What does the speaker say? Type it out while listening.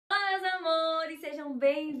Sejam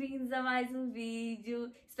bem-vindos a mais um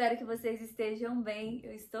vídeo. Espero que vocês estejam bem.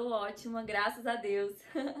 Eu estou ótima, graças a Deus.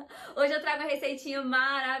 Hoje eu trago uma receitinha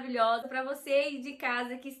maravilhosa para você aí de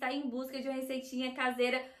casa que está em busca de uma receitinha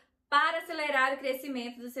caseira para acelerar o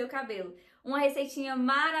crescimento do seu cabelo. Uma receitinha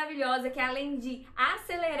maravilhosa que, além de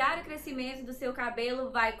acelerar o crescimento do seu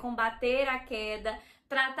cabelo, vai combater a queda,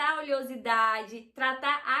 tratar a oleosidade,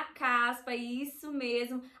 tratar a caspa, isso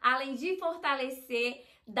mesmo, além de fortalecer,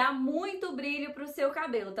 dá muito brilho pro seu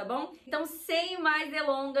cabelo, tá bom? Então, sem mais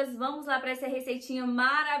delongas, vamos lá para essa receitinha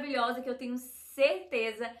maravilhosa que eu tenho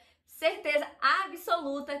certeza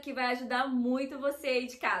absoluta que vai ajudar muito você aí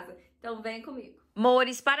de casa. Então, vem comigo.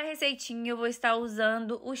 Amores, para a receitinha eu vou estar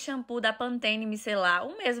usando o shampoo da Pantene Micelar,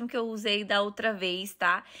 o mesmo que eu usei da outra vez,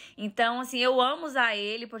 tá? Então, assim, eu amo usar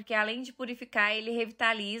ele porque além de purificar, ele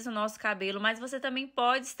revitaliza o nosso cabelo, mas você também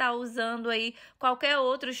pode estar usando aí qualquer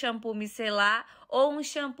outro shampoo micelar ou um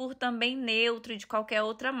shampoo também neutro de qualquer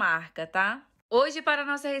outra marca, tá? Hoje, para a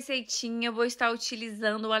nossa receitinha, eu vou estar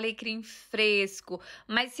utilizando o alecrim fresco.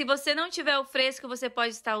 Mas se você não tiver o fresco, você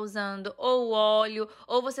pode estar usando ou o óleo,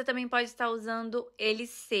 ou você também pode estar usando ele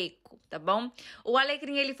seco, tá bom? O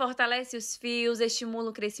alecrim, ele fortalece os fios,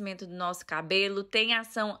 estimula o crescimento do nosso cabelo, tem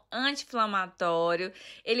ação anti-inflamatório,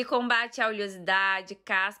 ele combate a oleosidade,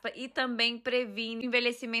 caspa e também previne o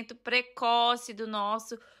envelhecimento precoce do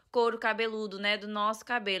nosso couro cabeludo, né, do nosso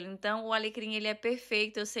cabelo. Então, o alecrim, ele é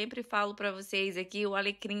perfeito. Eu sempre falo pra vocês aqui, o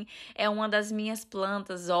alecrim é uma das minhas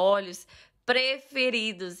plantas, óleos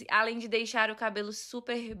preferidos, além de deixar o cabelo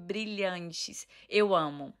super brilhantes. Eu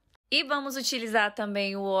amo. E vamos utilizar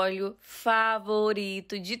também o óleo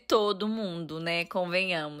favorito de todo mundo, né?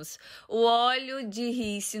 Convenhamos. O óleo de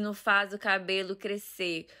rícino faz o cabelo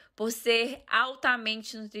crescer por ser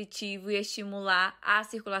altamente nutritivo e estimular a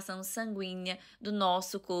circulação sanguínea do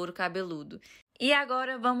nosso couro cabeludo. E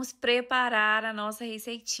agora vamos preparar a nossa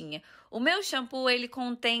receitinha. O meu shampoo, ele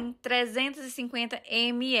contém 350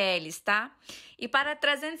 ml, tá? E para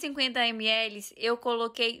 350 ml, eu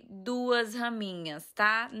coloquei 2 raminhas,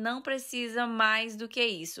 tá? Não precisa mais do que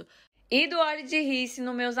isso. E do óleo de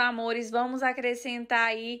rícino, meus amores, vamos acrescentar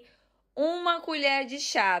aí 1 colher de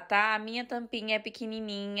chá, tá? A minha tampinha é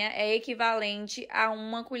pequenininha, é equivalente a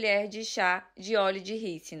 1 colher de chá de óleo de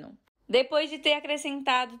rícino. Depois de ter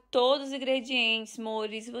acrescentado todos os ingredientes,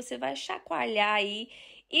 amores, você vai chacoalhar aí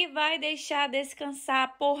e vai deixar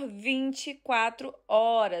descansar por 24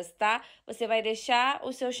 horas, tá? Você vai deixar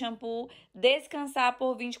o seu shampoo descansar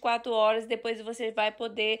por 24 horas, depois você vai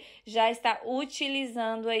poder já estar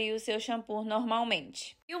utilizando aí o seu shampoo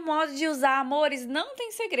normalmente. E o modo de usar, amores, não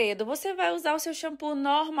tem segredo. Você vai usar o seu shampoo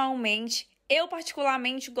normalmente. Eu,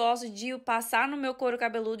 particularmente, gosto de passar no meu couro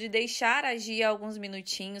cabeludo e deixar agir alguns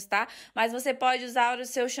minutinhos, tá? Mas você pode usar o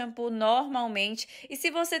seu shampoo normalmente. E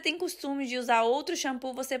se você tem costume de usar outro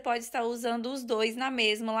shampoo, você pode estar usando os dois na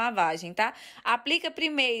mesma lavagem, tá? Aplica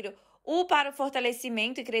primeiro o para o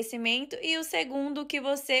fortalecimento e crescimento e o segundo que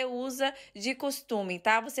você usa de costume,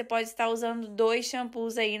 tá? Você pode estar usando 2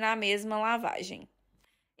 shampoos aí na mesma lavagem.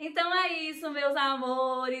 Então é isso, meus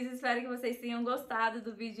amores, espero que vocês tenham gostado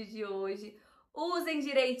do vídeo de hoje. Usem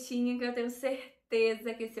direitinho, que eu tenho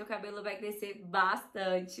certeza que seu cabelo vai crescer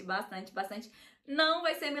bastante. Não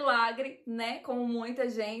vai ser milagre, né? Como muita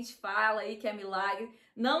gente fala aí que é milagre.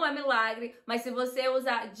 Não é milagre, mas se você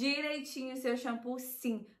usar direitinho o seu shampoo,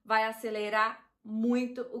 sim, vai acelerar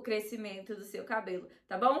muito o crescimento do seu cabelo,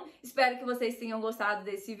 tá bom? Espero que vocês tenham gostado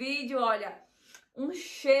desse vídeo. Olha, um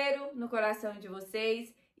cheiro no coração de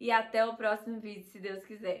vocês. E até o próximo vídeo, se Deus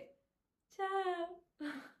quiser.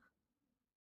 Tchau!